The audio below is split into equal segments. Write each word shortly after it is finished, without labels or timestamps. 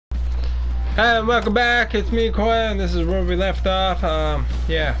Hi, and welcome back. It's me, Koi, and this is where we left off.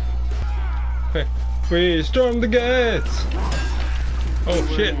 Yeah. We stormed the gates. Oh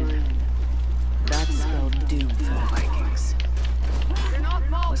shit. That spelled doom for the Vikings.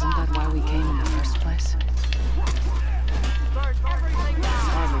 Wasn't that why we came in the first place? It's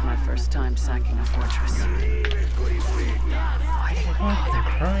hardly my first time sacking a fortress. Why did it bother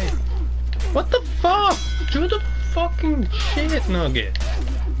me? Right. What the fuck? Do the fucking shit nugget.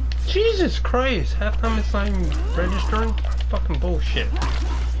 Jesus Christ. Half time it's not even registering. Fucking bullshit.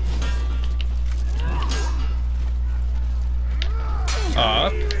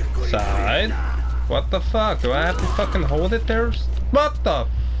 Up. Side. What the fuck? Do I have to fucking hold it there? What the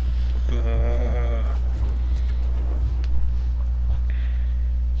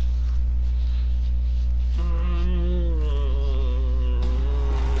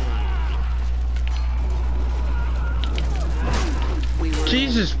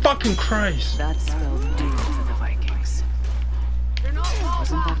Jesus fucking Christ! That spelled doom for the Vikings.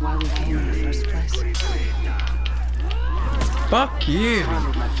 Wasn't that why we came in the first place? Fuck you!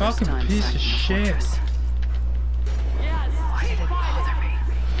 Hardly my first Fucking time piece of sacking a shit! fortress. Why did it bother me?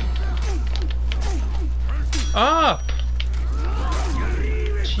 Up!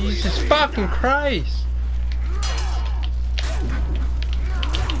 Jesus fucking Christ!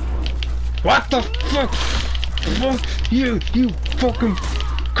 What the fuck? Fuck you, you fucking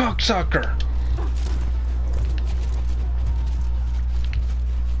cocksucker!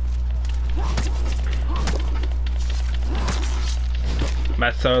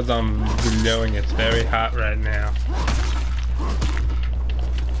 My sword's on glowing, it's very hot right now.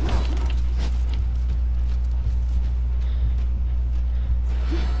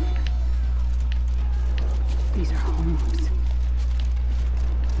 These are homes.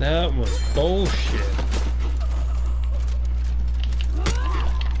 That was bullshit.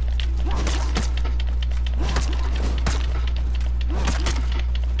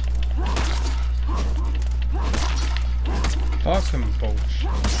 Fucking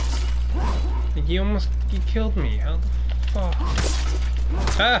bullshit. You killed me. How the fuck?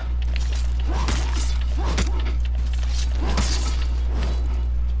 Ah!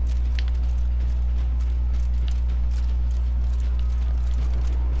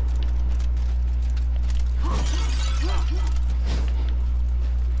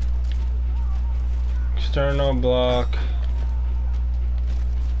 External block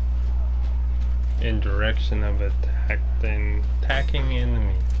in direction of attacking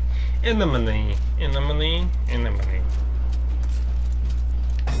enemy. Enemy.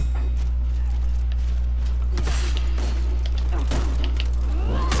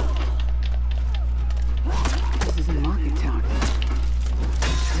 This is a market town.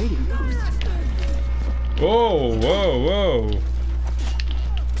 Trading post. Whoa, whoa, whoa.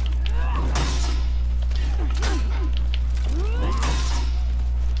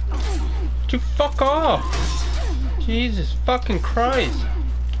 To fuck off! Jesus fucking Christ!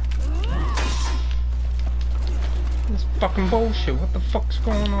 This fucking bullshit, what the fuck's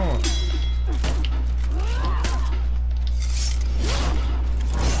going on?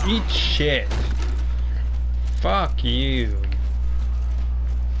 Eat shit! Fuck you!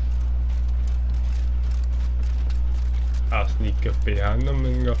 I'll sneak up behind them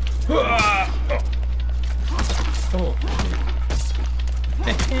and go. Ah! Oh.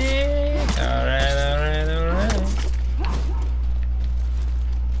 Alright.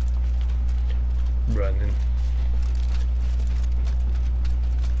 Running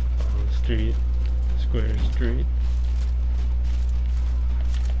on the street, square street.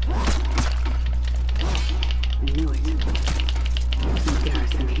 I knew it. There's no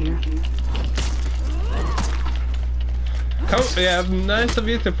garrison here. Yeah, nice of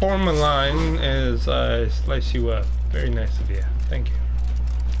you to form a line as I slice you up. Very nice of you. Thank you.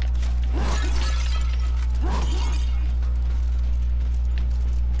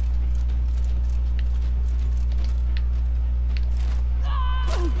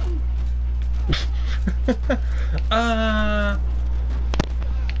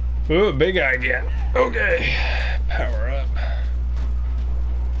 Ooh, big idea. Okay, power up.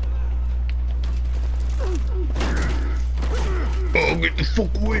 Oh, get the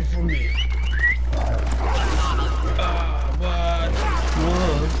fuck away from me!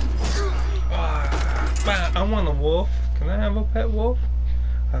 What? I want a wolf. Can I have a pet wolf?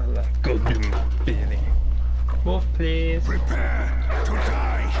 I'll go do my bidding. Wolf, please. Prepare to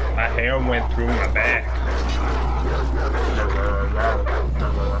die. My hair went through my back.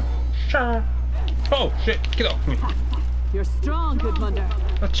 Oh shit, get off me. You're strong, good Munder.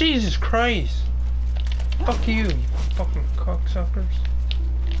 Oh, Jesus Christ. Fuck you, you fucking cocksuckers.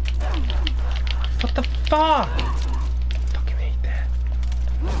 fuck? Fucking hate that.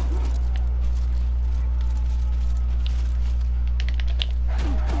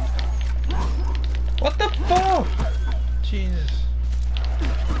 What the fuck? Jesus.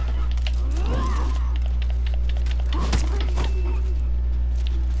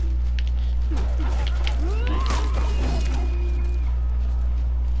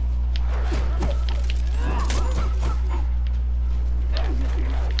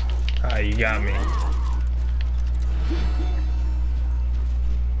 Ah, you got me.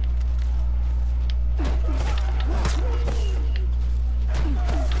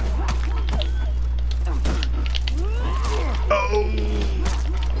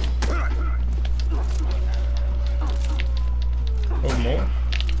 Oh, more?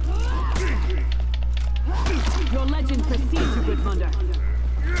 Your legend precedes you, good Munder.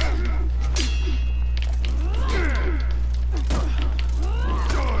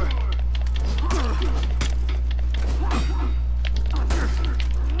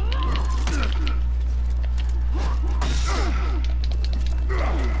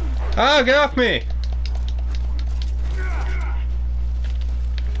 Ah, get off me!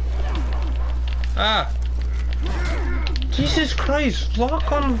 Ah! Jesus Christ,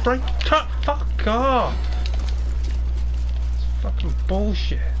 lock on right top, fuck off! It's fucking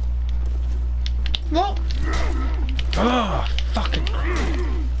bullshit. What? Oh, fucking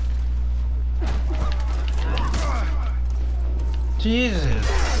Jesus,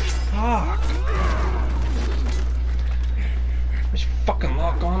 fuck. I should fucking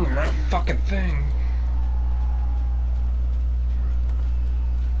lock on the right fucking thing.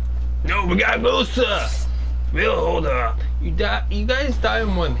 No, we gotta go, sir. We'll hold her. You guys die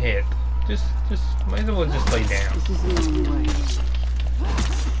in one hit. Just might as well just lay down. This is the only way.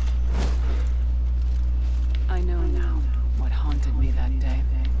 I know now what haunted me that day.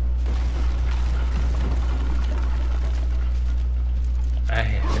 I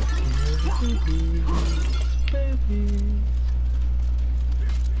haven't seen baby.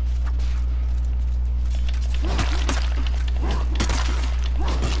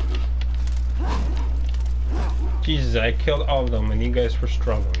 Jesus, I killed all of them and you guys were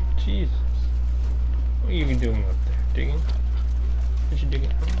struggling. Jesus. What are you doing up there? Digging? What you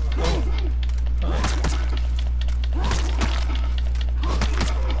digging? Oh.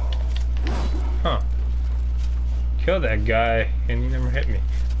 Huh. Killed that guy and he never hit me.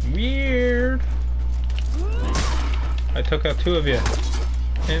 Weird. I took out 2 of you.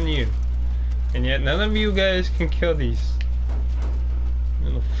 And you. And yet none of you guys can kill these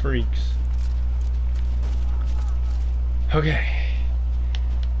little freaks. Okay.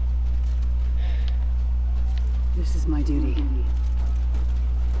 This is my duty.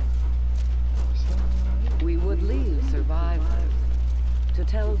 We would leave survivors to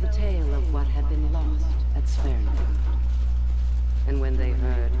tell the tale of what had been lost at Sverdrup. And when they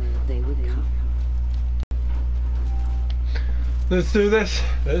heard, they would come. Let's do this.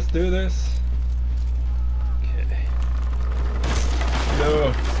 Let's do this. Okay.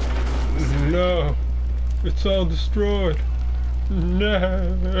 No. No. It's all destroyed.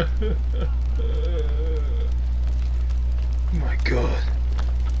 No. Oh my God.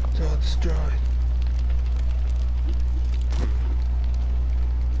 It's all destroyed.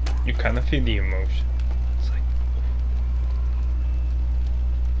 You kind of feel the emotion. It's like...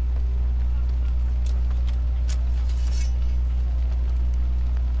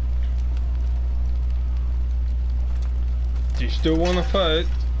 Do you still want to fight?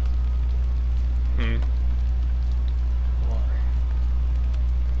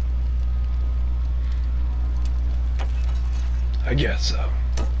 I guess so.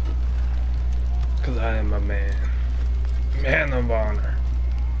 Cause I am a man. Man of honor.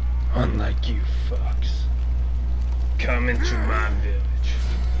 Unlike you fucks. Come into my village.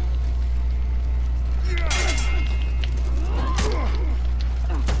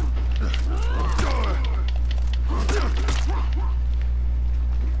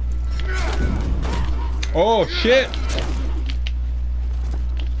 Oh shit!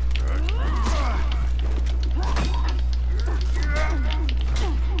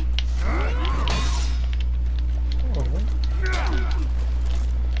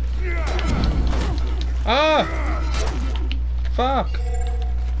 Ah! Fuck!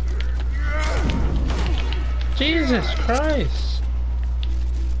 Jesus Christ!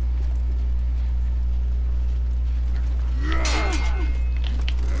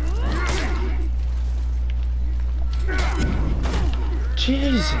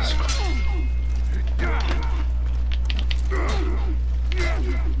 Jesus Christ!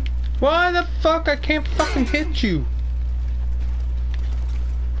 Why the fuck I can't fucking hit you?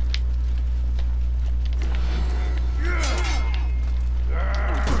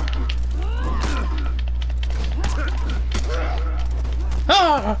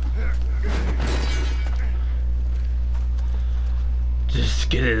 Just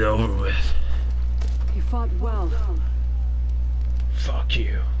get it over with. You fought well. Fuck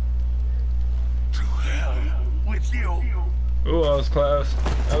you. To hell with you. Ooh, I was close.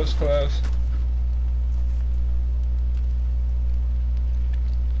 I was close.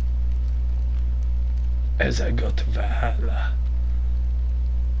 As I go to Valhalla.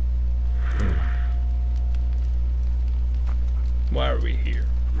 Why are we here?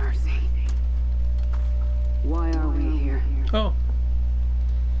 Mercy. Why are we here? Oh.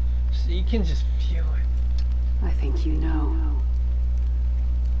 So you can just feel it. I think you know.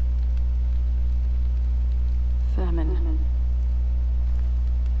 Famine.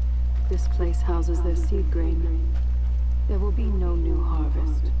 This place houses their seed grain. There will be no new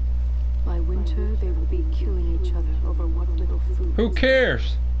harvest. By winter, they will be killing each other over what little food. Who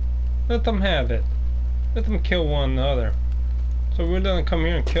cares? Let them have it. Let them kill one another. So we're gonna come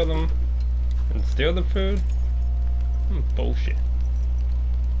here and kill them and steal the food? Bullshit.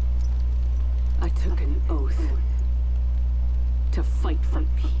 I took an oath to fight for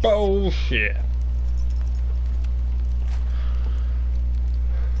peace. Bullshit.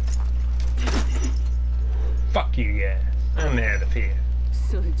 Fuck you guys. I'm out of here.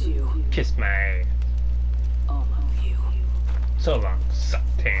 So did you. Kiss my ass. All of you. So long,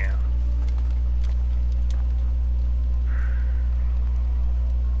 Sucktown.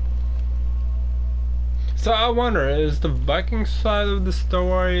 So I wonder, is the Viking side of the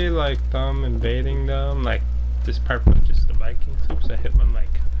story like them invading them? Like this part was just the Vikings? Oops, I hit my mic.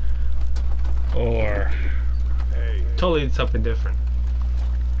 Or totally something different.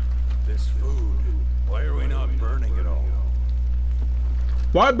 This food. Why are we not burning it all?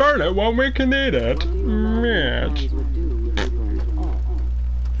 Why burn it when we can eat it? Mitch.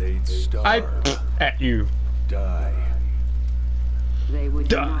 They'd starve. At you. Die. They would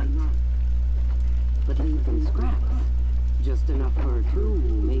Die. unite, but leave them scraps. Just enough for 2,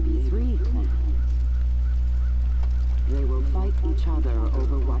 maybe 3 clans. They will fight each other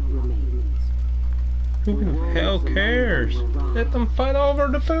over what remains. Who the hell cares? Let them fight over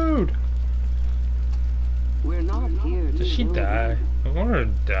the food. We're not here to Does she kill die? them. I want her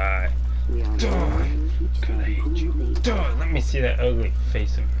to die. We are Die. here to teach God, I them hate who you. they Die. are, Let me see that ugly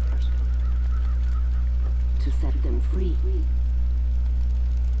face of yours. to set them free.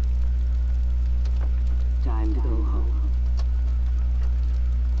 Time to go home.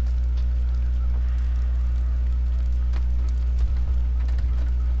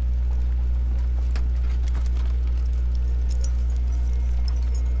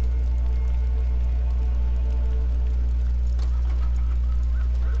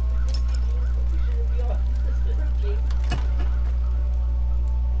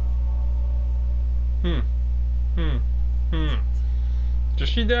 Does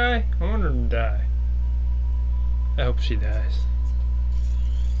she die? I want her to die. I hope she dies.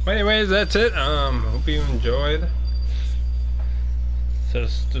 But anyways, that's it. Hope you enjoyed. So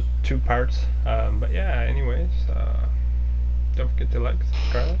it's the 2 parts. But yeah, anyways, don't forget to like,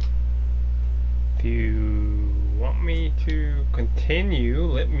 subscribe. If you want me to continue,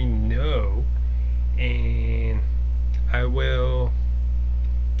 let me know, and I will.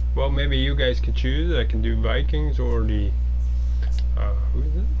 Well, maybe you guys can choose. I can do Vikings or the who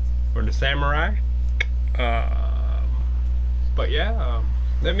is it? Or the samurai. But yeah,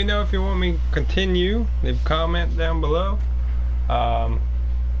 let me know if you want me to continue. Leave a comment down below. Yeah,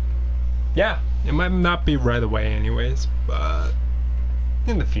 it might not be right away anyways, but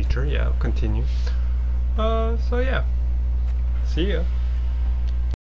in the future, yeah, I'll continue. So yeah, see ya.